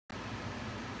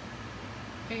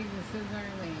Hey, this is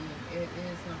Arlene. It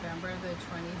is November the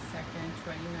 22nd,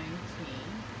 2019,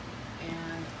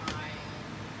 and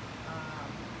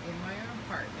I'm in my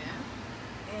apartment,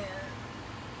 and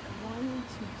I wanted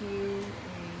to do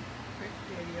a quick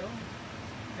video.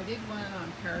 I did one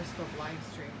on Periscope live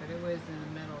stream, but it was in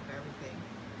the middle of everything.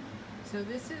 So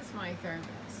this is my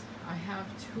thermos. I have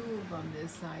two of them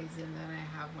this size, and then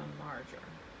I have one larger.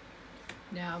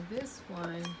 Now this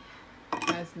one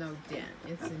has no dent.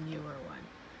 It's a newer one.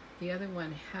 The other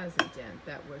one has a dent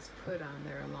that was put on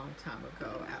there a long time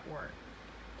ago at work,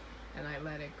 and I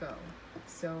let it go.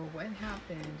 So what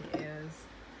happened is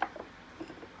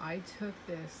I took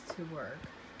this to work.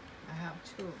 I have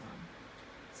two of them.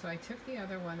 So I took the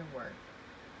other one to work,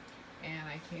 and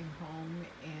I came home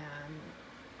and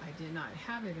I did not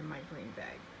have it in my green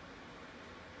bag.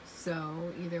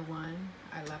 So either one,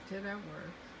 I left it at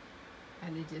work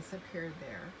and it disappeared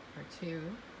there, or two,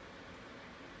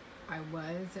 I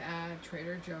was at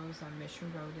Trader Joe's on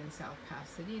Mission Road in South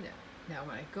Pasadena. Now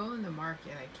when I go in the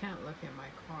market, I can't look in my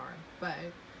car,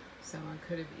 but someone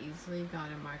could have easily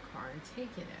gone in my car and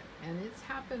taken it. And it's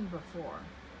happened before,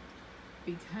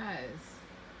 because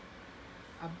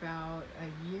about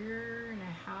a year and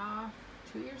a half,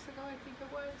 2 years ago I think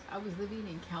it was, I was living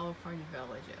in California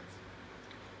Villages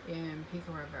in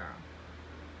Pico Rivera.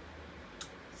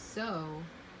 So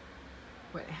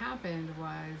what happened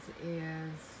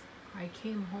is I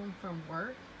came home from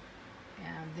work,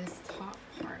 and this top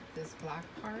part, this black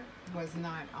part, was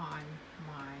not on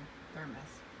my thermos.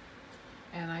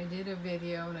 And I did a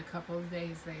video, and a couple of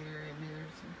days later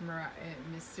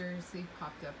it mysteriously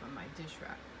popped up on my dish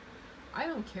rack. I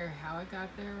don't care how it got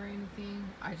there or anything,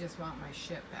 I just want my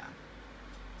shit back.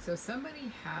 So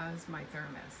somebody has my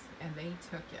thermos and they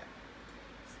took it.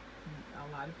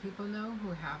 A lot of people know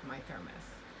who have my thermos.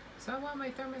 So I want my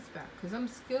thermos back, because I'm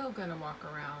still gonna walk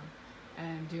around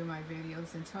and do my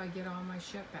videos until I get all my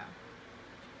shit back.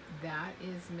 That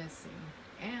is missing.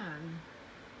 And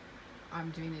I'm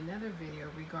doing another video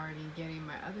regarding getting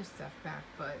my other stuff back,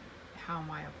 but how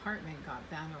my apartment got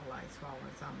vandalized while I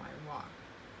was on my walk.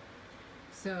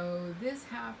 So this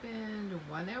happened,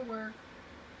 one at work,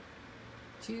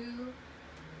 two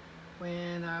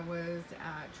when I was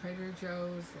at Trader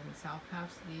Joe's in South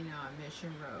Pasadena on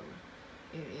Mission Road.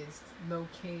 It is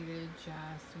located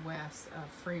just west of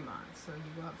Fremont. So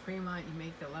you go up Fremont, you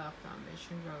make the left on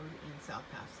Mission Road in South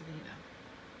Pasadena.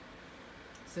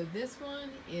 So this one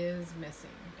is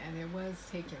missing, and it was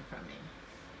taken from me.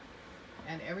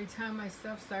 And every time my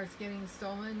stuff starts getting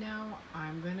stolen now,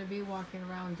 I'm going to be walking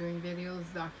around doing videos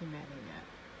documenting it,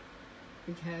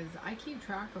 because I keep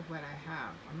track of what I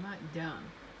have. I'm not dumb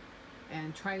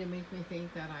and try to make me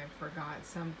think that I forgot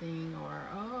something, or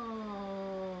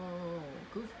oh,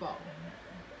 goofball.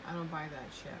 I don't buy that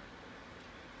shit.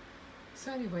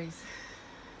 So anyways,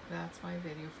 that's my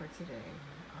video for today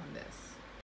on this.